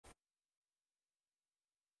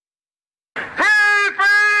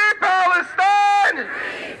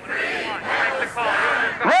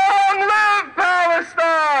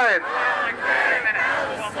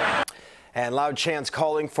And loud chants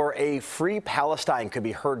calling for a free Palestine could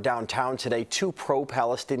be heard downtown today. Two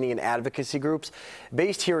pro-Palestinian advocacy groups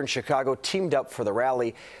based here in Chicago teamed up for the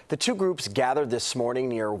rally. The two groups gathered this morning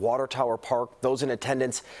near Water Tower Park. Those in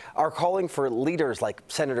attendance are calling for leaders like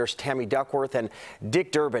Senators Tammy Duckworth and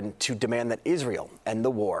Dick Durbin to demand that Israel end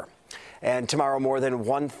the war. And tomorrow, more than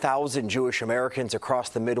 1,000 Jewish Americans across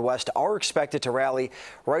the Midwest are expected to rally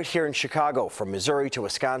right here in Chicago. From Missouri to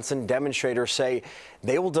Wisconsin, demonstrators say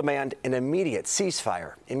they will demand an immediate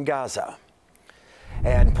ceasefire in Gaza.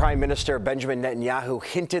 And Prime Minister Benjamin Netanyahu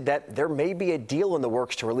hinted that there may be a deal in the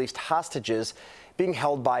works to release hostages being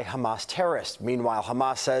held by Hamas terrorists. Meanwhile,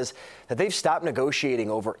 Hamas says that they've stopped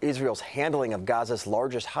negotiating over Israel's handling of Gaza's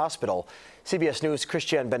largest hospital. CBS News'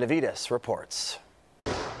 Christian Benavides reports.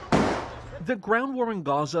 The ground war in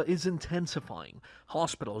Gaza is intensifying.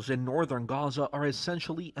 Hospitals in northern Gaza are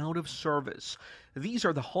essentially out of service. These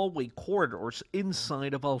are the hallway corridors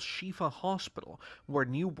inside of Al-Shifa Hospital, where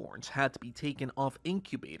newborns had to be taken off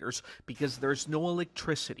incubators because there's no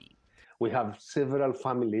electricity. We have several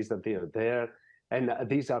families that they are there, and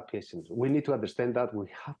these are patients. We need to understand that we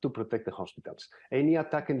have to protect the hospitals. Any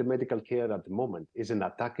attack in the medical care at the moment is an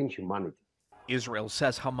attack in humanity. Israel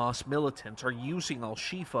says Hamas militants are using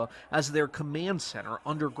Al-Shifa as their command center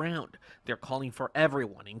underground. They're calling for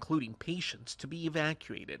everyone, including patients, to be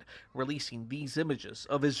evacuated, releasing these images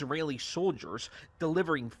of Israeli soldiers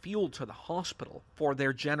delivering fuel to the hospital for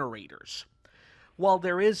their generators. While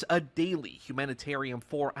there is a daily humanitarian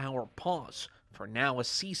 4-hour pause, for now a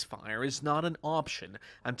ceasefire is not an option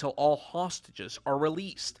until all hostages are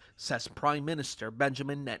released, says Prime Minister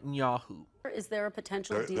Benjamin Netanyahu. Is there a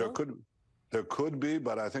potential deal? There could be,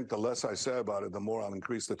 but I think the less I say about it, the more I'll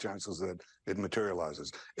increase the chances that it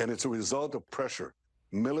materializes. And it's a result of pressure,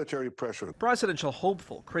 military pressure. Presidential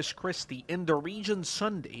hopeful Chris Christie in the region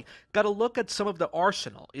Sunday got a look at some of the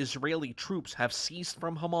arsenal Israeli troops have seized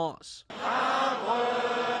from Hamas.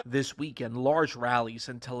 This weekend, large rallies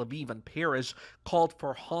in Tel Aviv and Paris called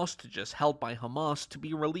for hostages held by Hamas to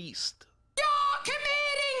be released. You're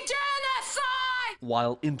committing genocide!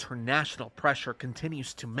 While international pressure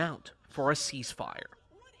continues to mount for a ceasefire.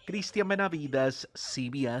 Christian Benavides,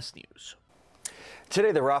 CBS News.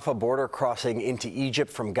 Today, the Rafah border crossing into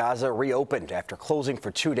Egypt from Gaza reopened after closing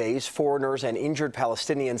for 2 days. Foreigners and injured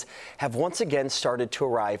Palestinians have once again started to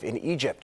arrive in Egypt.